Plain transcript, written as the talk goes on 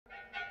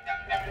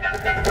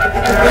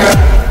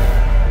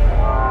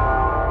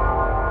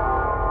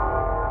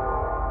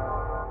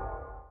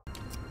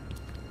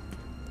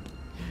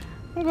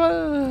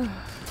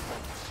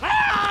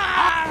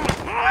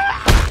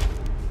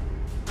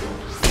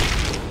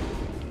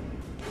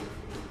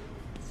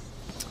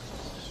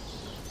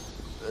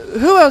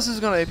Who else is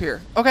gonna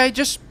appear? Okay,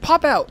 just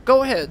pop out.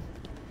 Go ahead.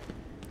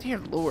 Dear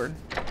Lord.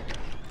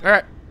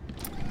 Alright.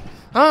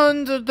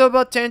 Under the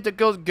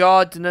botanical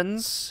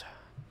gardens,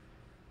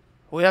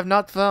 we have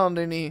not found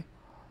any.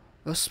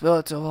 The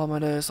spirit of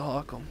Amadeus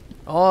Arkham.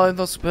 I,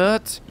 the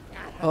spirit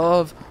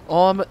of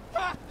Oh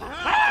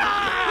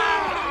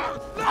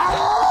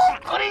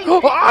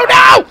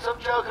no! Some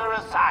Joker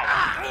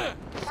Asylum.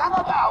 Some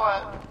of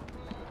our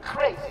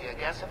crazy, I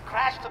guess, have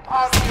crashed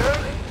upon the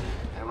earth.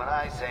 And when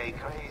I say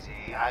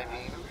crazy, I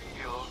mean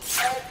real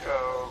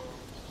psycho.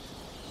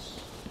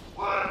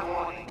 Word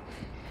warning.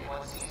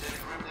 Anyone sees a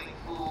dribbling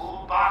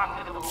fool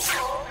barking in the moon,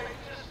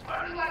 just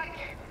burning like a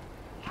kid.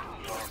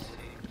 New York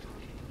City.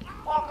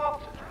 Walk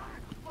up to them.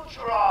 Put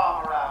your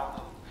arm around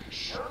them.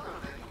 Show them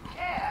that you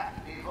care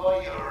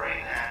before you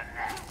wring their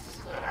necks.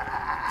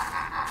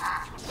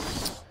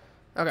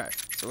 Okay,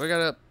 so we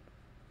gotta.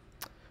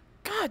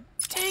 God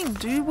dang,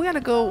 dude, we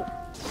gotta go.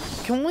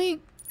 Can we?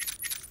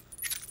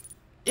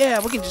 Yeah,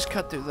 we can just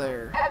cut through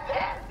there. And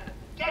then,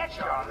 get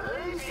your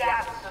lazy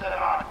asses to the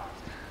garden.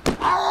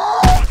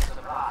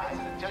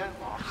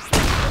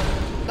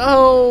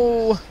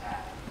 No!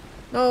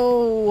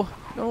 No!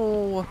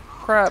 No!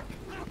 Crap.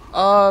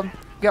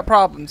 We got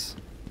problems.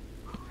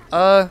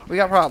 We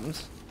got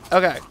problems.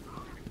 Okay.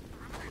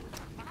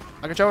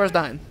 My controller's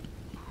dying.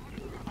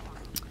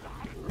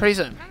 Pretty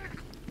soon.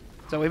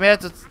 So we may have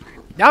to.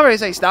 Now I'm ready to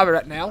say stop it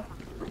right now.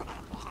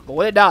 But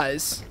when it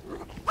dies.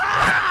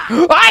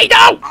 I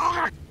know!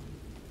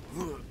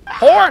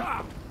 Horn!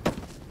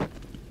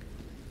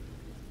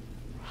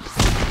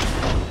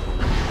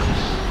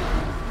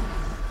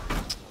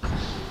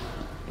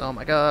 Oh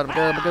my god, I'm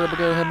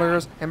good,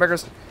 hamburgers,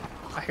 hamburgers.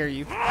 I hear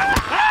you.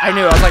 I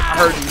knew, I was like, I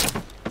heard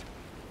you.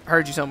 I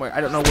heard you somewhere.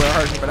 I don't know where I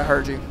heard you, but I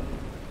heard you.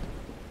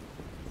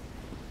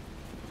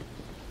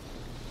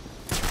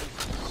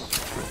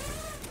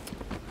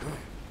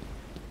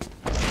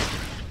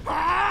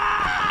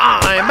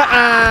 I'm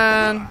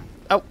Batman!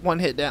 Oh, one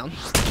hit down.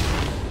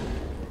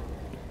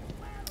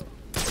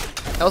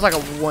 That was like a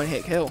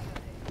one-hit kill.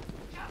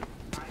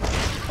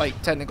 Like,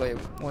 technically a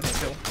one-hit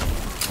kill.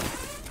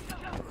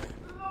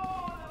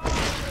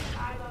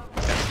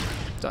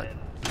 Done.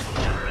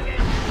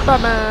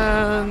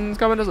 Batman's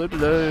coming to sleep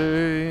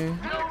today.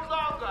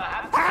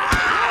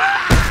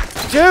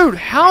 Dude,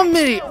 how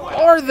many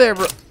are there,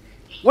 bro?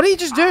 What did he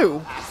just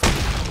do?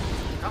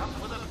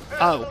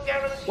 Oh.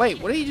 Wait,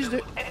 what did he just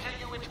do?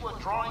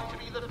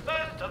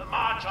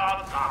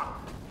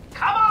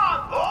 Come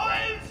on,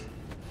 boys!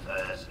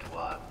 First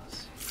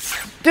ones.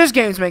 This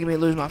game's making me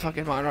lose my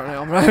fucking mind right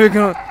now. I'm not even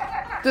gonna.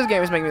 This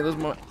game is making me lose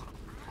my mind.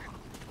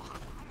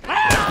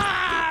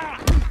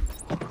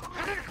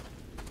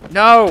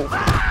 No!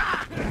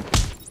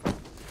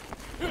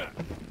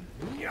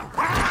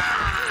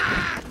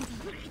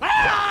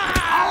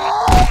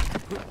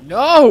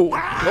 No!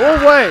 Go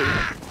away!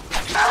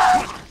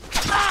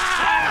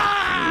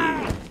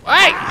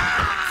 Hey!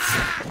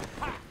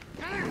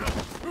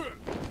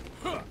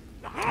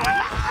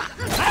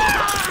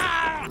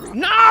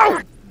 No!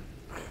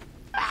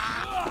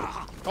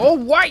 Oh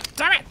wait!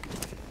 Damn it!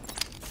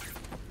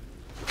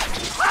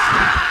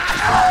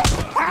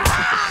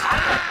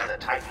 The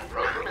Titan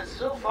program is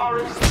so far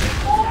as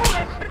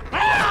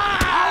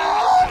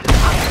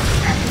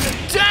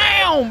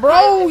Damn,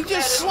 bro! You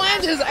just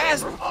slammed his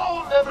ass.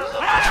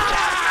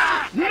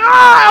 No!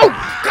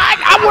 God,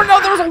 I wouldn't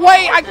know there was a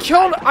way. I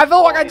killed. I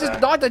felt like I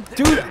just knocked a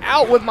dude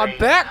out with my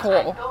back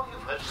claw.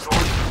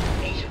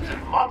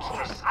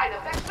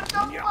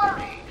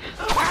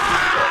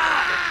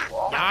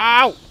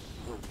 No!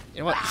 You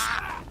know what?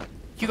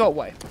 You go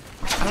away.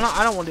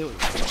 I don't want to do it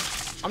anymore.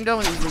 I'm done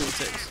with these little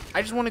things.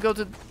 I just want to go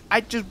to.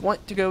 I just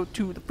want to go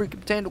to the freaking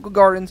botanical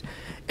gardens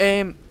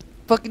and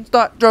fucking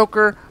start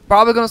Joker.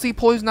 Probably gonna see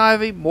Poison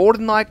Ivy more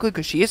than likely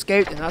because she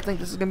escaped, and I think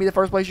this is gonna be the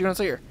first place you're gonna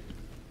see her.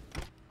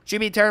 She'd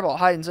be terrible at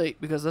hide and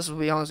seek because this will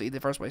be honestly the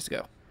first place to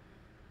go.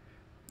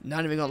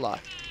 Not even gonna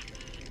lie.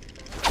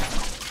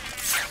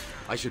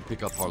 I should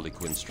pick up Harley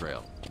Quinn's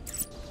trail.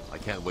 I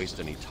can't waste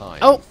any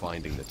time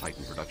finding the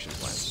Titan production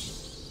plant.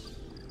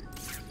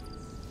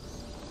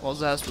 Well,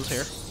 Zaz was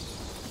here.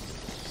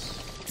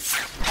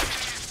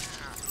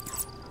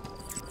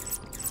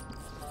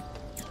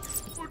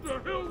 What the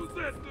hell was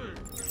that thing?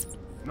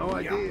 No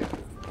idea.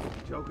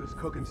 Joker's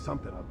cooking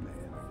something up,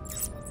 man.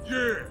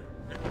 Yeah!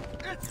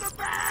 It's the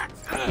bat!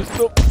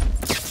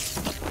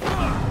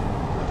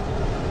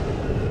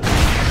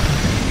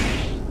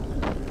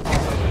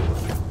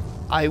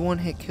 I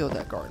one-hit killed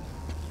that guard.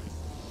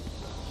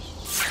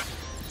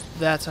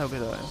 That's how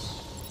good I am.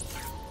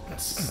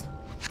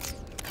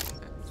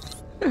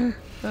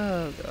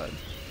 Oh god.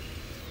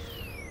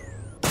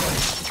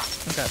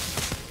 Okay.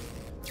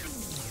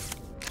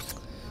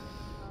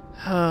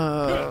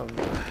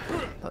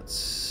 Let's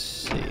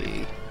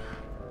see.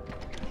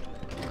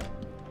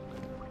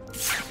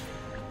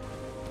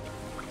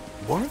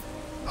 What?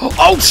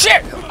 Oh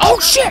shit! Oh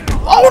shit!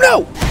 Oh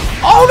no!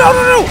 Oh no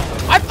no no!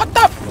 I fucked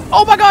up!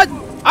 Oh my god!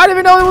 I didn't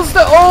even know it was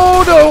the.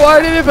 Oh no!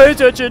 I didn't pay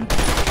attention.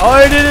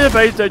 I didn't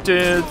pay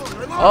attention.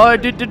 I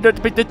did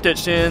not pay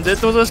attention.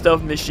 It was a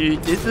stuff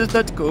machine. This is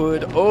not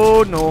good.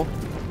 Oh no.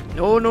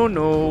 No no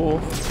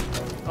no.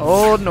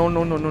 Oh no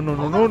no no no no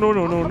no no no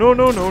no no no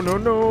no no no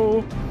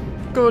no.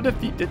 Go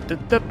defeat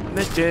the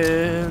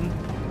mission.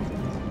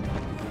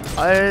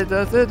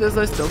 This is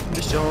a stuff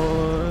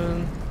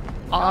mission.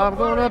 I'm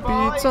gonna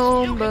beat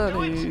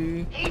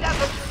somebody. He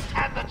doesn't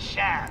stand a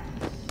chance.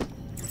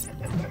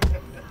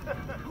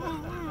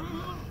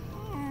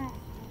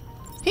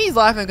 He's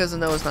laughing because I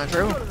know it's not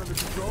true.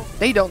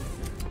 They don't.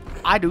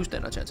 I do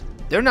stand a chance.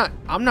 They're not.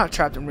 I'm not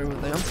trapped in a room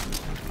with them.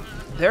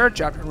 They're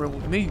trapped in a room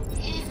with me.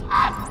 He's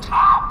on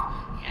top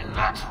in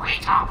the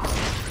treetops.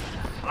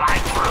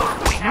 Like room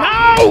we know.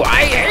 No!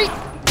 I hate.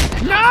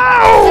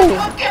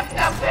 No! Gift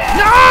up there.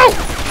 No!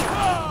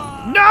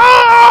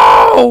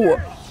 No!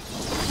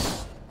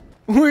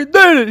 We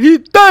did it! He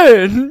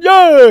did!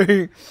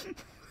 Yay!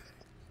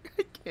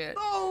 I can't.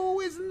 Oh,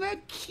 isn't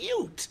that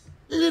cute?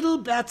 Little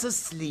bats are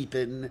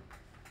sleeping.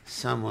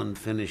 Someone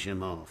finish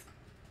him off.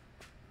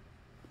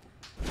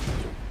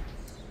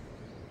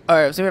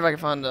 Alright, let's see if I can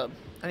find the.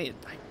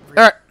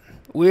 Alright,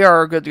 we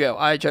are good to go.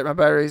 I checked my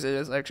batteries. It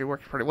is actually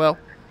working pretty well.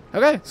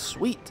 Okay,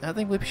 sweet. I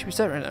think we should be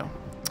set right now.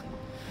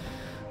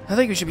 I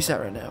think we should be set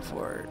right now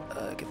for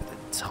give it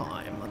the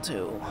time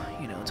until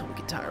we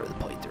get tired of the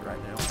playthrough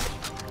right now.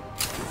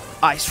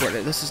 I swear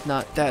to this is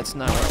not. That's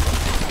not where I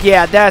want.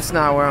 Yeah, that's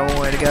not where I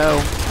wanted to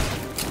go.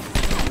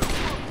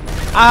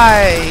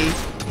 I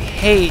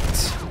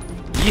hate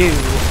you.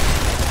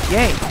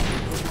 Yay.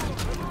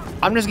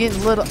 I'm just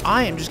getting lit up.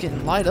 I am just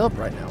getting light up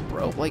right now,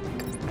 bro. Like,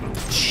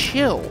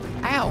 chill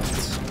out.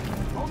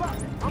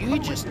 You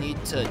just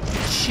need to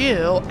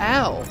chill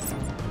out.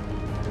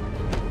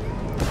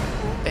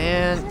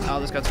 And oh,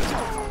 this guy's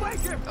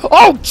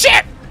oh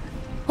shit!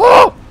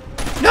 Oh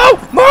no!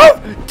 Move!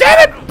 Damn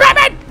it!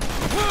 Batman!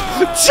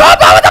 Jump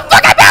over the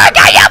fucking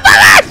barricade, you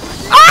fucking!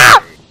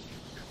 Ah!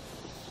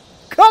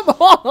 Come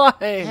on!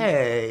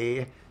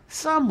 Hey,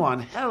 someone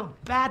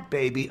help Bat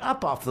Baby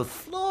up off the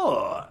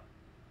floor.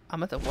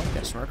 I'm about to wipe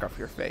that smirk off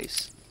your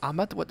face. I'm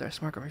about to wipe that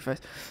smirk off your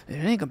face. It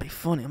ain't gonna be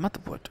funny. I'm about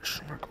to wipe that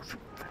smirk off your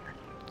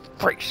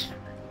face.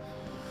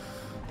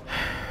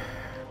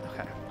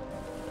 Okay.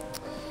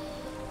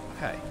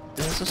 Okay.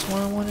 This is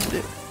what I want to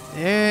do.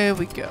 There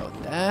we go.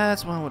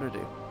 That's what I want to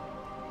do.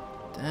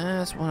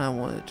 That's what I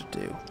wanted to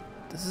do.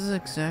 This is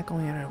exactly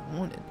what I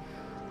wanted.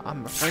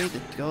 I'm afraid to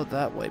go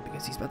that way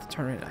because he's about to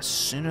turn it as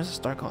soon as I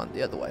start going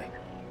the other way.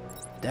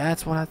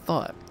 That's what I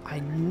thought. I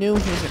knew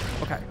he was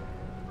gonna. Okay.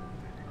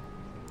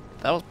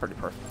 That was pretty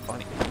perfect.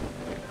 Funny.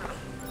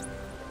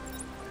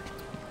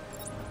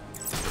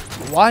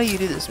 Why do you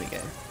do this to me,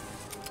 game?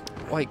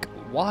 Like,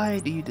 why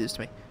do you do this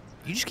to me?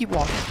 You just keep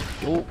walking.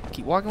 You'll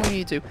keep walking when you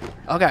need to.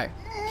 Okay.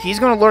 He's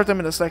gonna alert them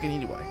in a second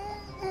anyway.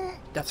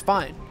 That's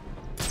fine.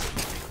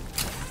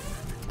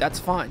 That's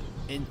fine.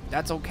 And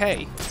that's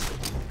okay.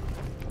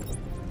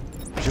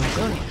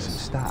 Joker needs to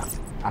stop.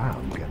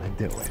 I'm gonna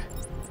do it.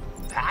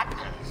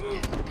 Batman's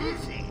getting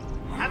busy.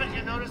 Haven't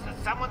you noticed that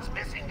someone's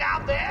missing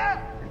down there?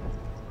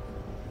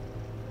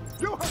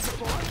 You heard the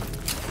boy.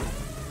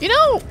 You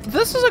know,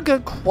 this is a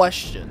good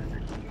question.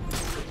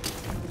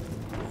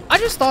 I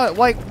just thought,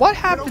 like, what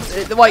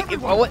happens, like,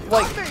 if,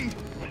 like,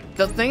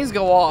 the things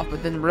go off,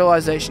 but then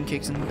realization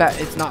kicks in.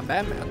 It's not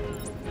Batman.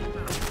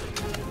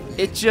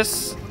 It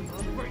just.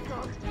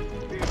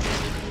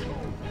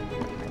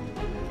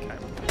 Okay.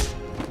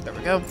 There we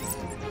go.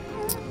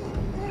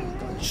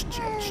 Just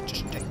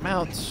take him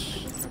out.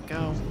 There we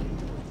go.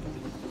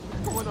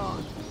 What's going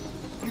on?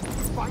 You can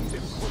find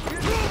him.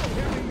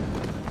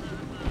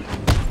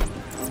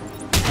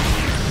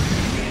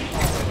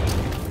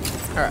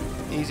 Alright,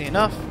 easy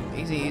enough.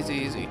 Easy, easy,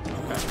 easy.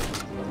 Okay.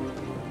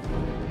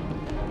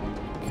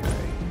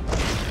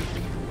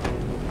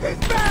 He's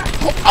back!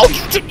 Oh,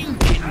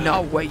 you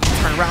no way you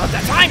turn around at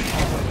that time!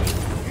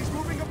 He's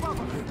moving above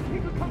us. He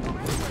could come from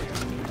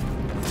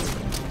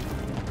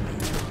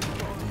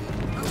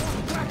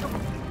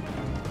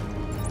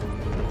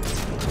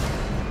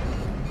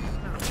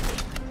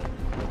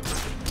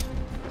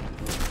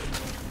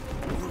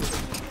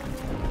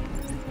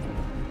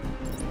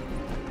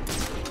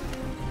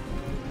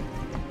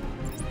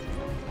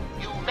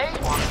You may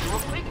want to do a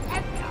quick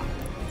head count.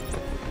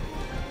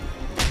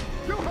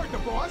 You heard the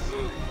boss.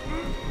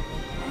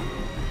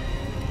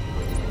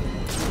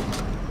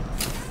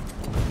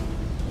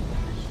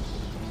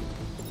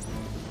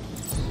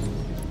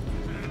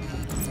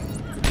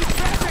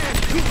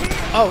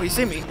 Oh, he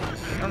see me.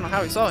 I don't know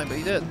how he saw him, but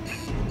he did.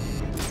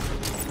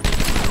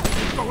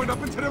 Going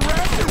up into the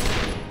rafters.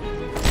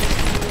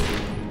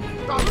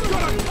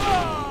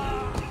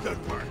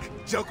 Good work.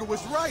 Joker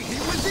was right. He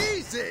was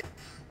easy.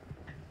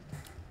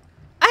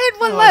 I had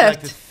one I'd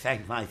left. like to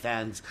thank my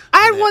fans. I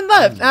had for one their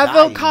left. And I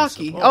felt undying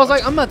cocky. support. I was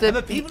like, I'm about And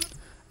the to, people-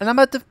 and I'm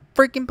about to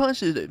freaking punch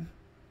this dude.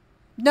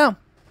 No.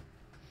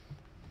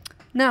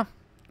 No.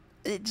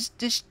 It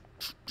just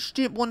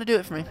didn't want to do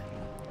it for me.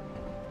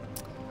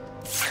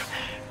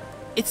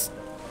 It's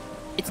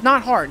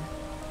not hard.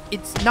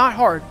 It's not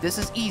hard. This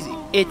is easy.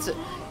 It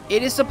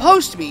is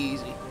supposed to be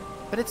easy.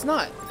 But it's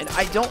not. And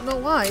I don't know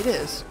why it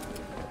is.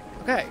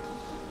 Okay.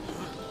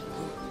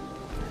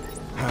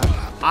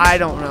 I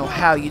don't know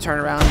how you turn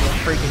around in a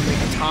freaking nick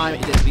of time.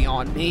 It is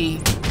beyond me.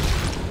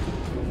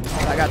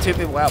 I got 2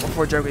 people out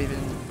before Joker even,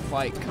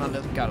 like, kind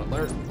of got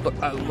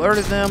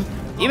alerted them.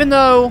 Even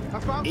though.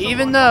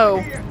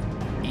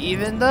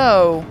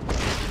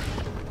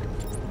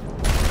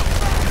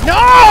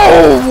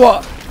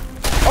 No!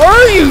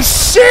 Are you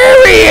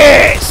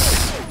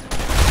serious?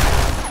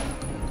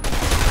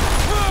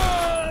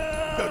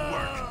 Good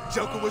work.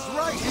 Joker was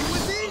right. He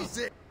was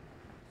easy.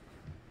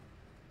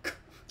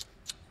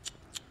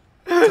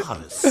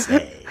 Gotta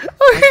say.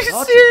 Are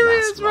you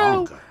serious,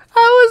 bro?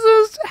 How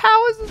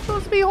is this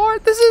supposed to be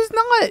hard? This is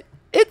not.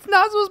 It's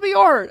not supposed to be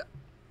hard.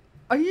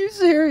 Are you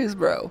serious,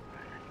 bro?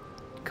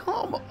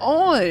 Come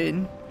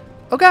on.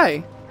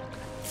 Okay.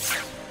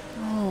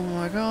 Oh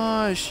my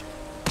gosh.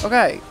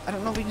 Okay. I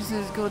don't know if we just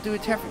need to go do a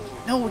different.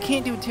 No, we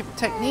can't do a different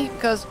technique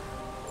because.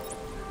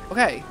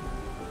 Okay.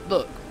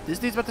 Look, this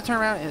dude's about to turn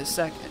around in a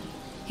second.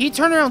 He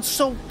turned around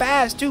so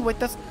fast, too. Like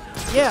that's.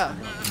 Yeah.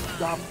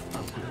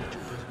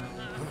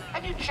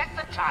 Have you checked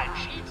the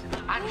timesheets?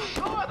 I'm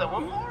sure there were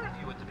more of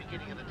you at the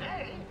beginning of the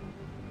day.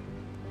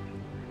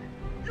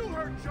 You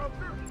heard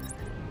Joker.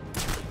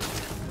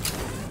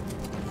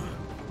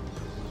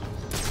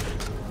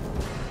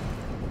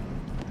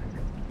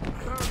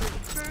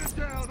 Stand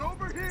down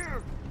over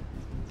here.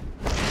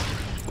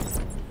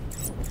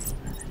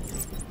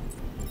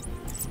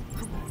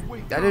 Come on,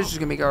 wait. That is just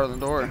gonna be guard on the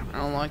door. I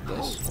don't like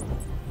this.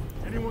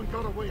 Anyone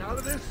got a way out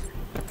of this?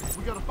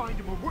 We gotta find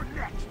him or we're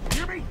next.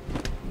 You hear me?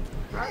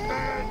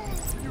 Batman,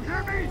 can you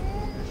hear me?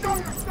 Show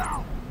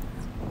yourself.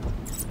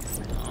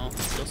 Oh,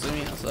 you'll see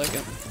me in a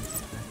second.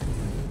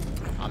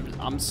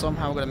 I'm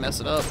somehow gonna mess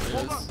it up.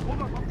 Hold up,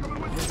 I'm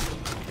coming with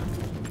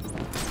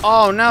you.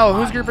 Oh no,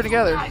 who's grouping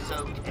together? That's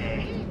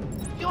okay.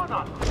 You're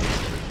not going to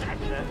get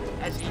better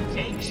as he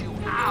takes you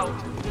out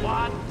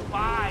one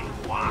by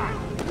one.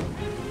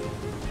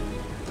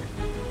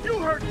 You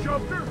heard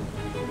Joker.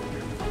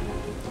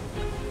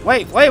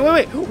 Wait a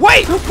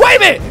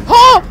minute!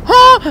 Huh?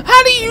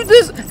 How do you use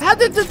this?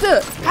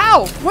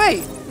 How?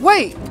 Wait.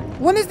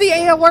 When does the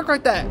AL work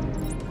like that?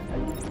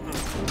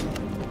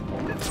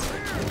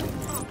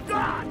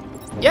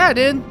 Yeah,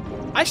 dude.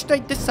 I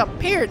straight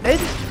disappeared,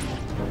 dude.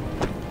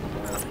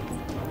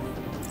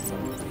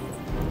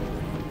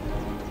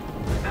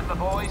 Remember,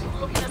 boys,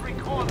 look at every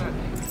corner.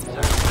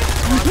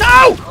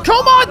 No!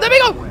 Come on, let me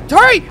go!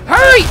 Hurry!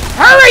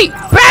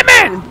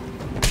 Batman!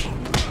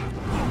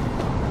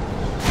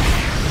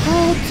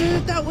 Oh,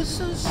 dude, that was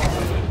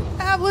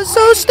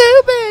so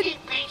stupid. He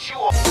beat you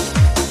up.